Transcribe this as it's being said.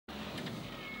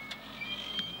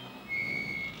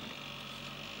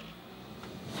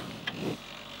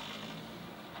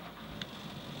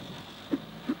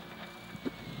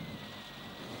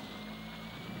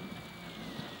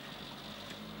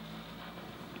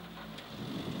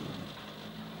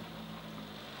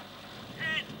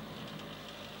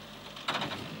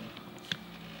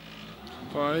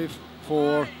5,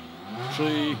 4,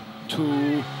 3, 2,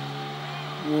 1,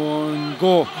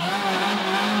 go.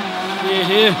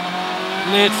 80,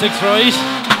 late 6 right,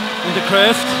 into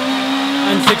crest,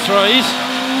 and 6 right,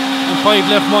 and 5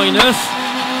 left minus,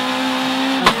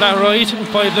 and flat right, and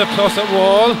 5 left plus at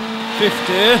wall, 50,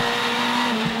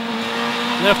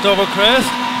 left over crest,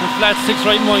 and flat 6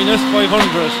 right minus, 500.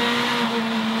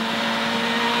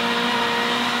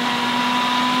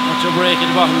 Watch your break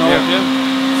at the bottom now, okay?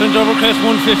 Centre over crest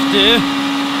 150,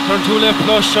 turn 2 left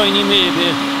plus, shiny maybe.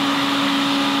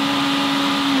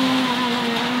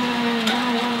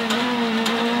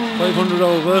 $500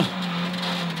 over.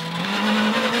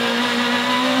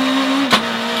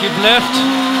 Keep left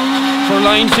for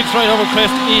line 6 right over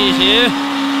crest 80.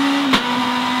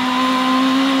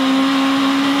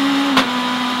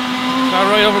 Flat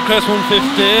right over crest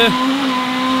 150.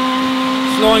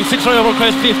 Slowing 6 right over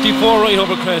crest 54 right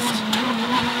over crest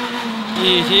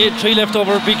 80. 3 left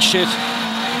over big shit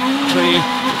 3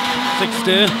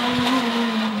 60.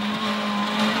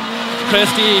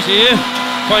 Crest 80.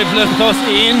 5 left plus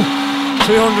in,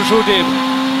 300 through dip.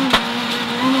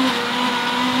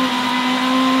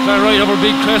 Flat right over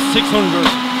big crest, 600.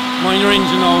 Minor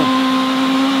engine now.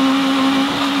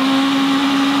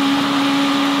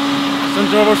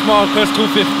 Centre over small crest,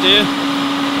 250.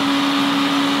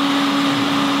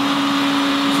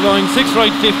 Slowing 6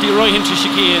 right, 50, right into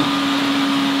chicane.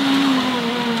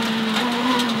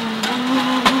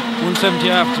 170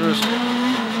 after it.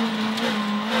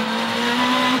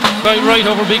 Right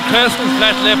over big crest and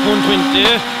flat left 120.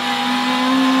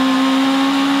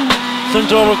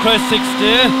 Centre over crest 60.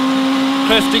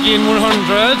 Crest again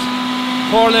 100.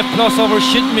 4 left plus over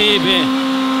shit maybe.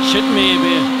 50.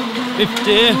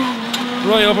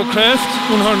 Right over crest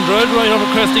 100. Right over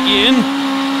crest again.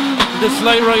 This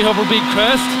slight right over big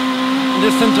crest. And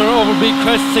this centre over big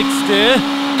crest 60.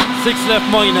 6 left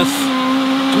minus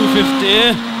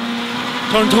 250.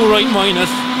 Turn 2 right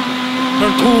minus. Turn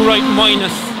 2 right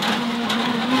minus.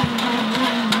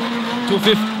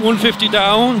 150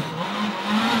 down,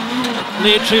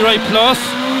 late 3 right plus,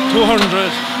 200.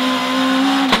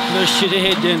 No shit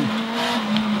ahead then.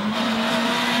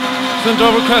 Centre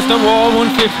over crest at wall,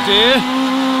 150.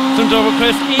 Centre over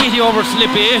crest, 80 over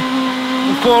slippy,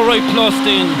 and 4 right plus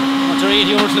then. After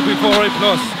 80 over slippy, 4 right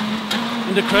plus.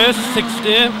 In the crest,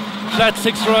 60. Flat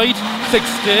 6 right, 60.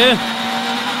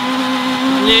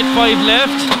 Late 5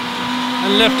 left,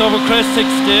 and left over crest,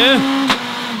 60.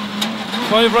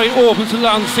 5 right open to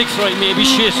long, 6 right maybe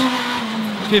shit.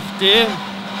 50,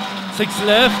 6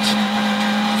 left,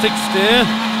 60.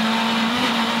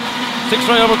 6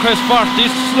 right over crest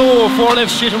 40, slow, 4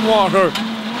 left shit and water.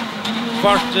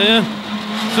 40,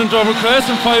 centre over crest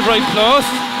and 5 right plus,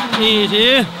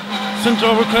 80.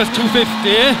 Centre over crest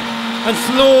 250, and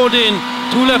slowed in,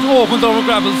 2 left opens over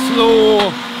gravel, slow.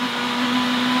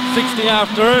 60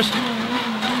 after it.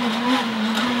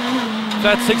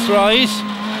 Flat 6 right.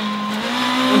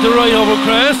 And the right over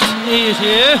crest, 80, 6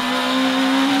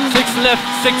 left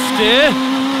 60,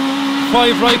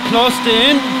 5 right plus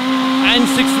in, and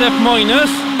 6 left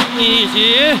minus,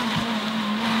 80,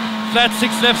 flat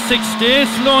 6 left 60,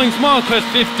 slowing small crest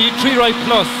 50, 3 right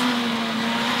plus,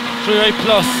 3 right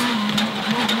plus,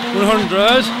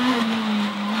 100,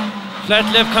 flat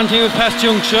left continuous past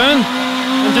junction,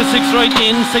 into 6 right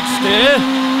in, 60,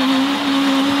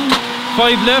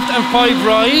 5 left and 5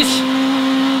 right,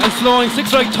 and slowing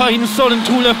 6 right tight and sudden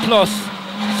 2 left plus,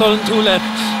 sudden 2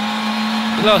 left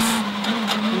plus,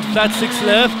 and flat 6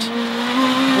 left,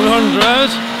 100,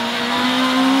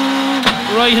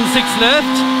 right and 6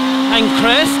 left, and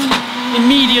crest,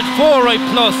 immediate 4 right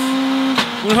plus,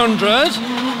 100,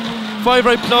 5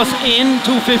 right plus in,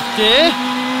 250,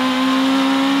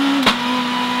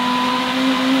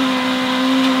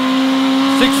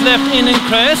 6 left in and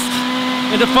crest,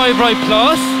 into 5 right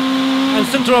plus, and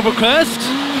centre over crest,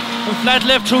 and flat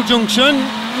left through junction,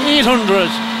 800.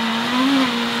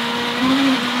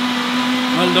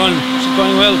 Well done, she's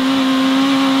going well.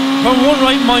 Turn 1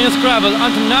 right minus gravel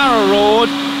onto narrow road,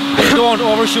 and don't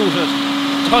overshoot it.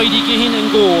 Tidy, get in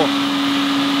and go.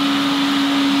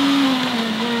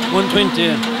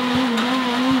 120.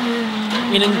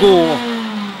 In and go.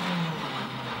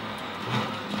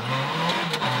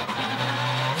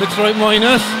 6 right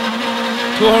minus,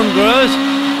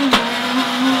 200.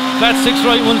 Flat 6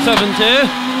 right 170.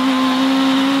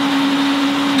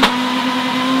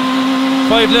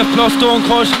 5 left plus, don't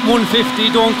cut,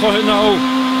 150, don't cut it now.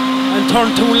 And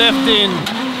turn 2 left in.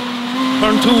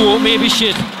 Turn 2, maybe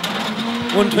shit.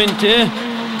 120.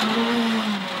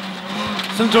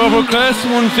 Centre over crest,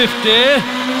 150.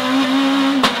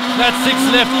 Flat 6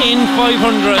 left in,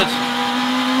 500.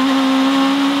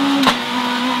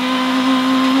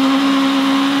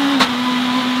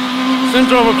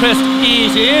 Centre over crest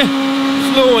 80,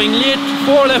 slowing, late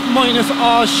 4 left minus,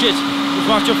 all shit. Just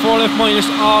watch your 4 left minus,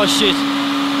 all shit.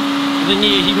 And then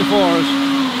 80 before it.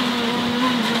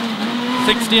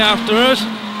 60 after it,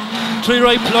 3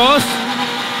 right plus,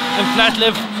 and flat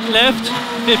left,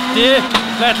 50,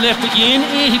 flat left again,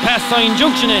 80 past sign,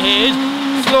 junction ahead,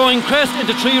 slowing crest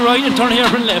into 3 right and turn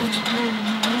hairpin left.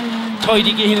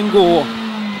 Tidy again and go.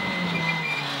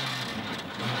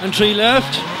 And 3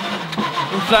 left,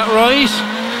 and flat right,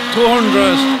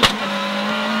 200.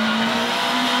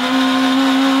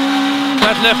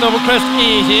 Flat left over crest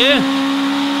 80,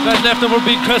 flat left over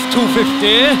big crest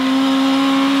 250.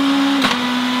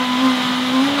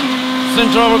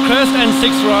 Centre over crest and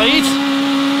 6 right,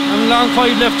 and long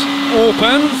 5 left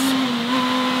opens,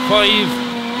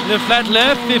 5 left flat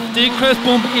left 50, crest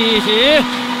bump 80,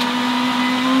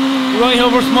 right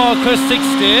over small crest 60,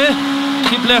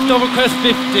 keep left over crest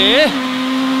 50,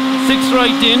 6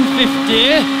 right in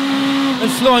 50, and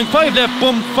slowing 5 left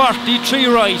bump 40, 3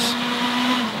 right,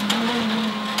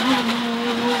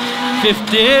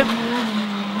 50,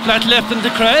 flat left into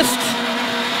crest,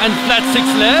 and flat 6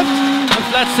 left, and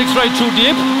flat 6 right through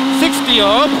dip, 60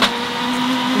 up,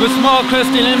 with small crest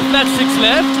in and flat 6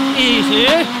 left, 80,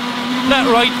 flat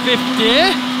right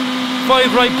 50,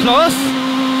 5 right plus,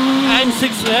 and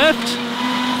 6 left,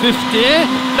 50,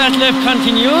 flat left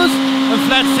continues, and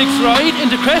flat 6 right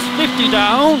into crest, 50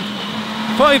 down,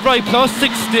 5 right plus,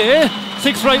 60,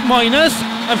 6 right minus,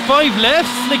 and 5 left,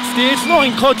 60,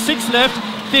 slowing cut, 6 left,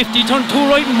 50, turn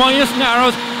 2 right minus,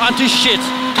 narrows, onto shit,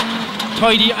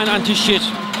 tidy and onto shit.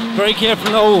 Very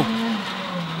careful now.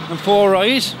 And 4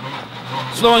 right.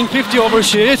 Slowing 50 over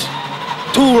shit.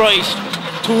 2 right.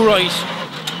 2 right.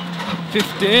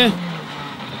 50.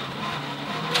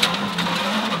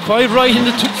 5 right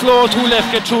into slow 2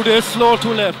 left. Get through this. Slow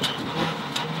 2 left.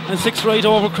 And 6 right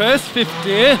over crest. 50.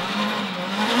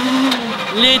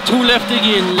 Late 2 left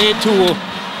again. Late 2.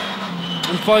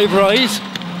 And 5 right.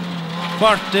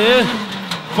 40.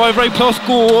 5 right plus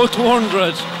go.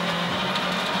 200.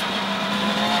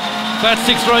 Flat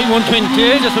 6 right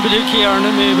 120, just a bit of care on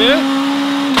it maybe.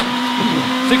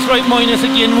 6 right minus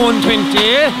again 120.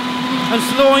 And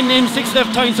slowing in 6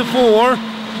 left times of 4.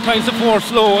 Times of 4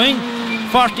 slowing.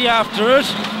 40 after it.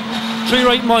 3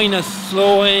 right minus.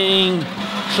 Slowing.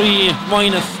 3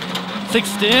 minus.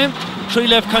 60. 3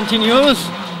 left continues.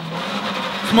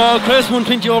 Small crest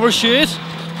 120 over shit.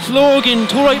 Slow again.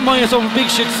 2 right minus over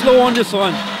big shit. Slow on this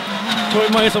one. 2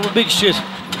 right minus over big shit.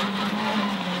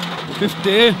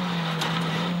 50.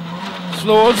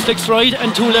 Slowed, 6 right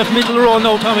and 2 left middle row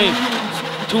now, Tommy.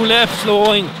 2 left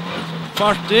slowing.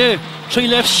 40. 3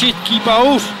 left shit, keep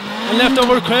out. And left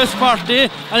over crest,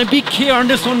 40. And a big care on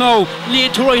this one now.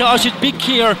 Late to right, all shit, big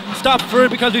care. Stop for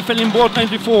it because we fell in both times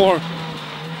before.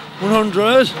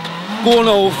 100. Go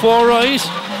now, 4 right.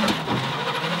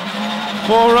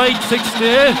 4 right,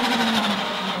 60.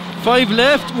 5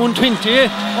 left, 120.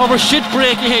 Over shit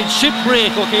break ahead, shit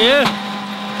break, okay?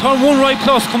 Turn 1 right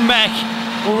plus, come back.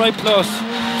 1 right plus,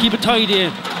 keep it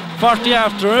tidy. 40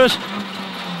 after it.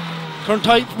 Turn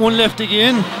tight, 1 left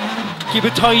again. Keep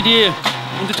it tidy.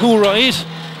 Into 2 right.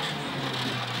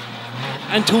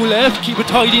 And 2 left, keep it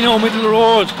tidy now, middle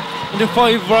road. Into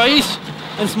 5 right.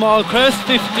 And small crest,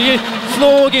 50.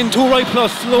 Slow again, 2 right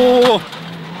plus, slow.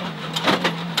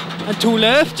 And 2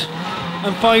 left.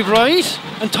 And 5 right.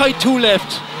 And tight 2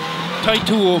 left. Tight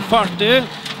 2, 40.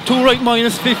 2 right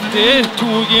minus 50.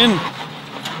 2 again.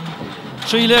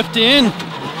 3 left in,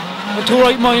 and 2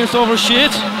 right minus over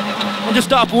shit, and just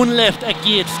stop 1 left at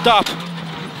gate, stop.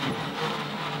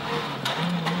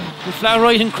 And flat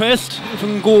right in crest, if we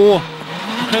can go,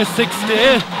 crest 60,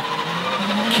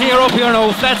 care up here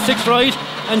now, flat 6 right,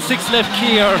 and 6 left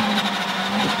care.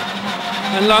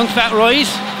 And long flat right,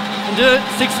 and the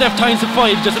 6 left times of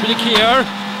 5, just a bit of care.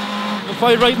 And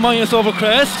 5 right minus over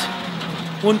crest,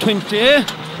 120,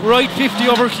 right 50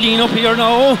 over clean up here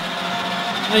now.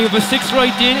 And you have a 6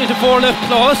 right in into 4 left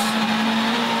plus,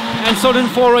 and sudden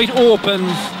 4 right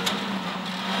opens.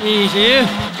 80,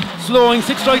 slowing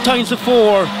 6 right times to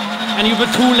 4, and you have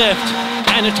a 2 left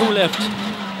and a 2 left.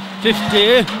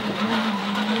 50,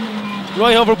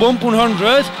 right over bump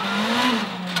 100,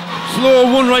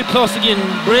 slow 1 right plus again,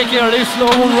 break early, slow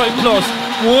 1 right plus,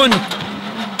 1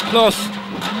 plus,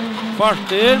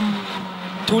 40,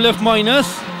 2 left minus,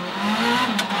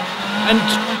 and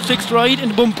 6 right in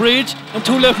the bump bridge, and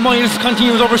 2 left minus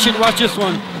continues over shit, watch this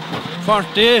one.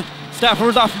 40,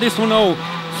 Stafford's off this one now.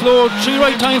 Slow, 3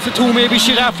 right times to 2, maybe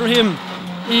shit after him.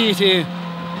 80.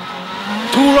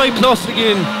 2 right plus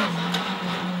again.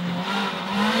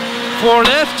 4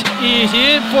 left,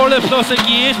 80. 4 left plus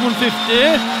again,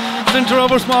 150. Centre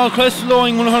over small crest,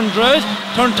 lowing 100.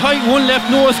 Turn tight, one left,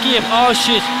 no escape, all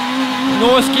shit.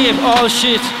 No escape, all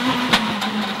shit.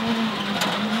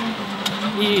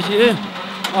 80,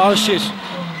 all shit.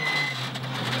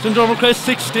 Centre over crest,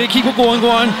 60, keep it going, go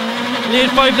on. Late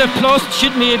 5 left plus,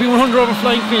 shit maybe, 100 over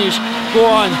flying finish. Go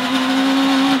on.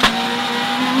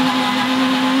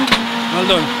 Well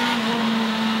done.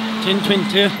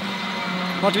 10-20.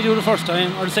 What did we do the first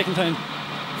time or the second time?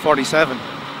 47.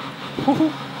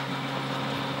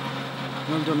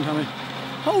 Well done, Tommy.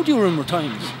 How do you remember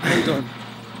times? Well done.